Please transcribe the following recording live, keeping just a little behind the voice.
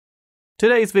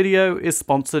Today's video is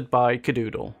sponsored by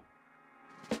Kidoodle.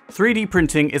 3D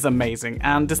printing is amazing,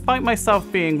 and despite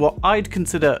myself being what I'd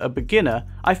consider a beginner,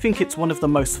 I think it's one of the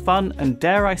most fun and,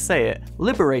 dare I say it,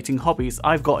 liberating hobbies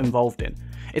I've got involved in.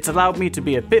 It's allowed me to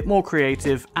be a bit more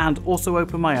creative and also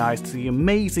open my eyes to the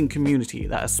amazing community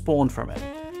that has spawned from it.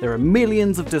 There are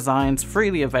millions of designs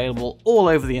freely available all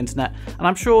over the internet, and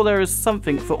I'm sure there is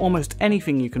something for almost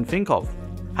anything you can think of.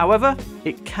 However,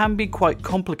 it can be quite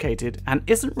complicated and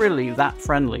isn't really that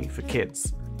friendly for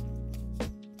kids.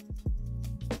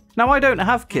 Now, I don't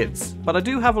have kids, but I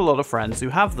do have a lot of friends who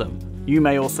have them. You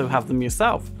may also have them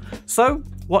yourself. So,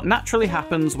 what naturally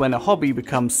happens when a hobby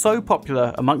becomes so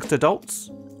popular amongst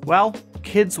adults? Well,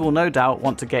 kids will no doubt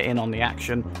want to get in on the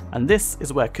action, and this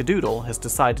is where Kidoodle has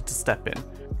decided to step in.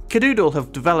 Kidoodle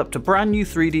have developed a brand new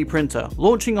 3D printer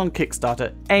launching on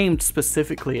Kickstarter aimed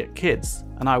specifically at kids,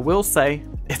 and I will say,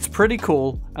 it's pretty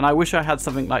cool, and I wish I had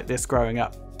something like this growing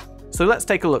up. So let's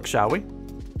take a look, shall we?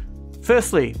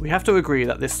 Firstly, we have to agree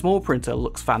that this small printer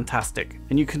looks fantastic,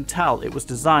 and you can tell it was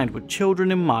designed with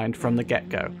children in mind from the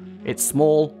get-go. It's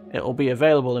small, it'll be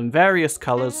available in various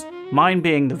colours, mine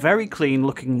being the very clean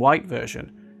looking white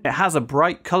version. It has a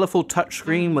bright colourful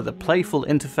touchscreen with a playful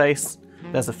interface,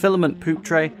 there's a filament poop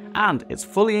tray, and it's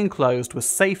fully enclosed with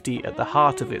safety at the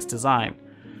heart of its design.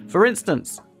 For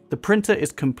instance, the printer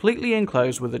is completely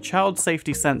enclosed with a child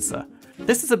safety sensor.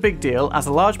 This is a big deal as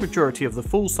a large majority of the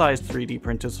full-size 3D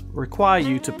printers require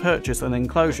you to purchase an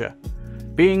enclosure.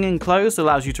 Being enclosed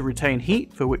allows you to retain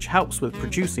heat, for which helps with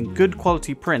producing good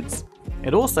quality prints.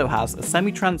 It also has a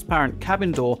semi-transparent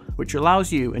cabin door which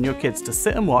allows you and your kids to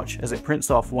sit and watch as it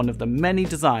prints off one of the many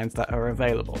designs that are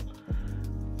available.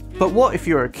 But what if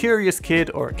you're a curious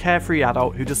kid or a carefree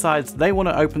adult who decides they want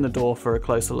to open the door for a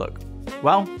closer look?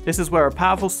 Well, this is where a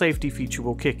powerful safety feature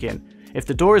will kick in. If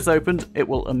the door is opened, it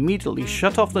will immediately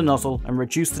shut off the nozzle and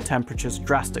reduce the temperatures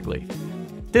drastically.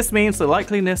 This means the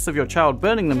likeliness of your child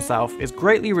burning themselves is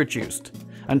greatly reduced.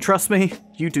 And trust me,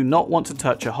 you do not want to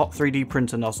touch a hot 3D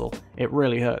printer nozzle, it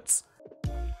really hurts.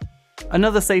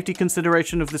 Another safety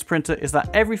consideration of this printer is that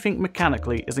everything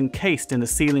mechanically is encased in a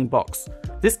sealing box.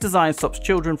 This design stops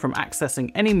children from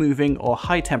accessing any moving or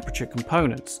high temperature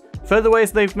components. Further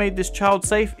ways they've made this child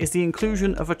safe is the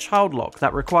inclusion of a child lock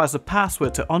that requires a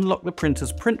password to unlock the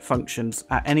printer's print functions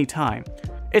at any time.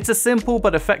 It's a simple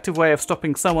but effective way of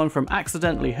stopping someone from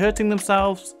accidentally hurting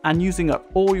themselves and using up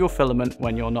all your filament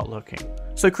when you're not looking.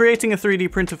 So creating a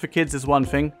 3D printer for kids is one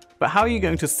thing, but how are you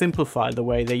going to simplify the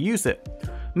way they use it?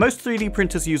 Most 3D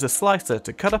printers use a slicer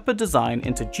to cut up a design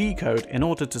into G-code in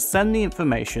order to send the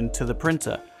information to the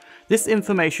printer. This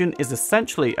information is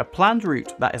essentially a planned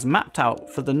route that is mapped out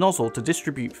for the nozzle to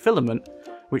distribute filament,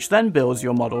 which then builds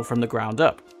your model from the ground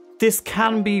up. This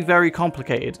can be very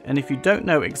complicated, and if you don't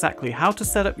know exactly how to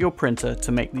set up your printer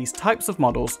to make these types of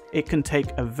models, it can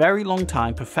take a very long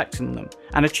time perfecting them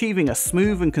and achieving a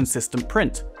smooth and consistent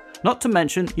print. Not to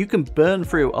mention, you can burn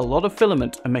through a lot of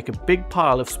filament and make a big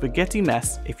pile of spaghetti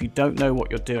mess if you don't know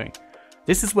what you're doing.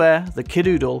 This is where the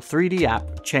Kidoodle3D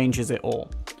App changes it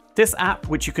all. This app,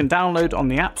 which you can download on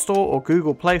the App Store or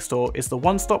Google Play Store, is the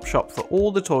one-stop shop for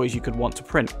all the toys you could want to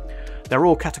print. They're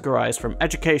all categorized from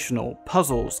educational,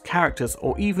 puzzles, characters,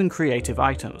 or even creative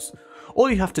items.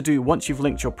 All you have to do once you've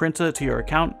linked your printer to your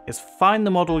account is find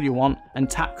the model you want and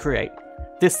tap Create.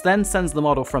 This then sends the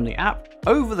model from the app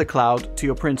over the cloud to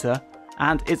your printer,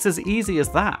 and it's as easy as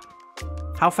that.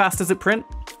 How fast does it print?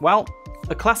 Well,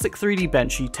 a classic 3D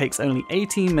Benchy takes only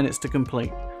 18 minutes to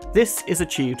complete. This is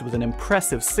achieved with an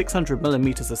impressive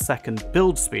 600mm a second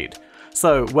build speed,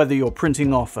 so whether you're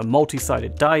printing off a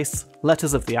multi-sided dice,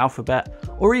 letters of the alphabet,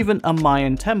 or even a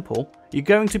Mayan temple, you're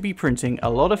going to be printing a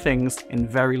lot of things in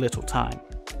very little time.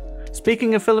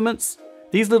 Speaking of filaments,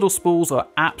 these little spools are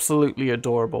absolutely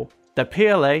adorable. They're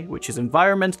PLA, which is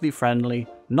environmentally friendly,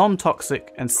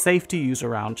 non-toxic, and safe to use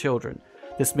around children.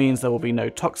 This means there will be no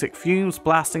toxic fumes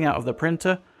blasting out of the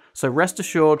printer, so rest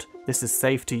assured this is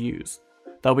safe to use.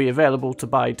 They'll be available to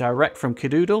buy direct from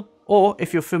Kidoodle, or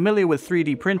if you're familiar with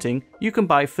 3D printing, you can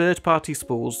buy third-party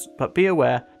spools, but be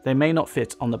aware they may not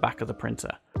fit on the back of the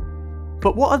printer.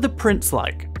 But what are the prints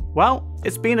like? Well,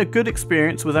 it's been a good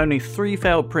experience with only 3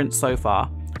 failed prints so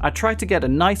far. I tried to get a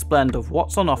nice blend of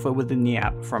what's on offer within the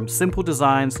app, from simple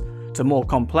designs to more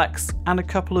complex and a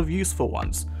couple of useful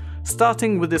ones,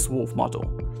 starting with this wolf model.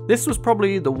 This was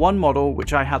probably the one model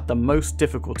which I had the most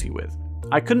difficulty with.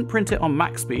 I couldn't print it on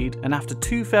max speed, and after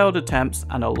 2 failed attempts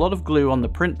and a lot of glue on the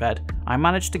print bed, I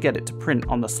managed to get it to print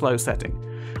on the slow setting.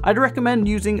 I'd recommend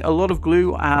using a lot of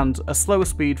glue and a slower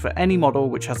speed for any model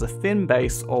which has a thin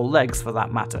base or legs for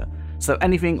that matter, so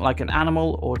anything like an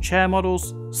animal or chair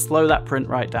models, slow that print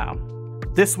right down.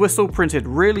 This whistle printed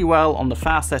really well on the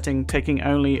fast setting, taking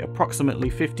only approximately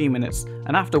 15 minutes,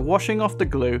 and after washing off the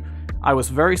glue, I was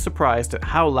very surprised at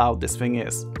how loud this thing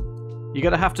is. You're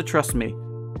gonna have to trust me,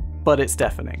 but it's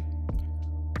deafening.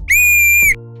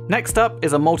 Next up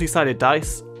is a multi-sided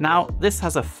dice. Now, this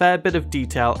has a fair bit of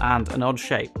detail and an odd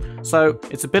shape, so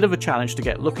it's a bit of a challenge to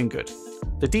get looking good.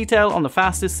 The detail on the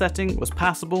fastest setting was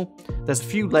passable, there's a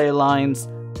few layer lines,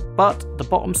 but the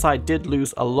bottom side did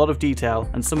lose a lot of detail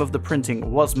and some of the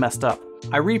printing was messed up.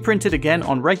 I reprinted again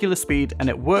on regular speed and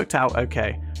it worked out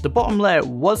okay. The bottom layer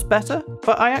was better,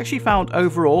 but I actually found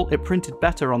overall it printed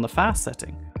better on the fast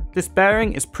setting. This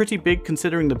bearing is pretty big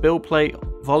considering the build plate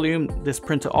volume this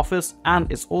printer offers, and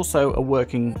it's also a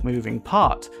working moving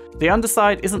part. The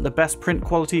underside isn't the best print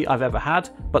quality I've ever had,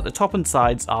 but the top and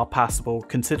sides are passable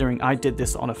considering I did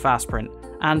this on a fast print,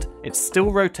 and it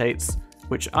still rotates,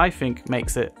 which I think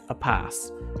makes it a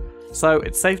pass. So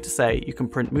it's safe to say you can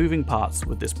print moving parts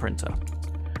with this printer.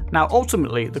 Now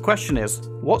ultimately the question is,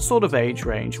 what sort of age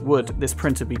range would this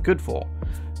printer be good for?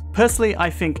 Personally, I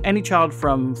think any child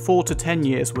from 4 to 10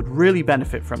 years would really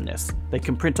benefit from this. They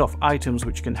can print off items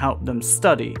which can help them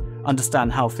study,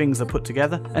 understand how things are put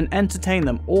together, and entertain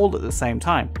them all at the same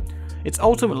time. It's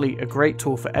ultimately a great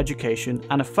tool for education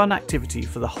and a fun activity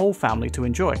for the whole family to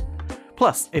enjoy.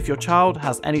 Plus, if your child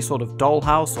has any sort of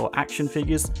dollhouse or action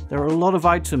figures, there are a lot of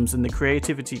items in the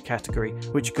creativity category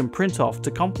which you can print off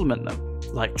to complement them,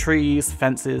 like trees,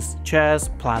 fences, chairs,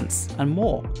 plants, and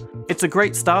more. It's a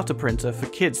great starter printer for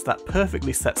kids that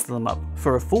perfectly sets them up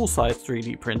for a full-size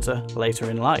 3D printer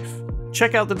later in life.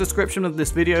 Check out the description of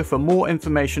this video for more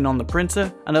information on the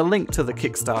printer and a link to the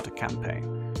Kickstarter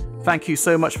campaign. Thank you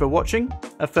so much for watching.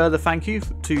 A further thank you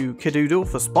to Kidoodle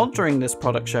for sponsoring this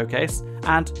product showcase,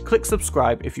 and click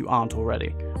subscribe if you aren't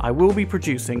already. I will be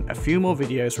producing a few more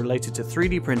videos related to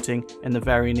 3D printing in the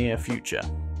very near future.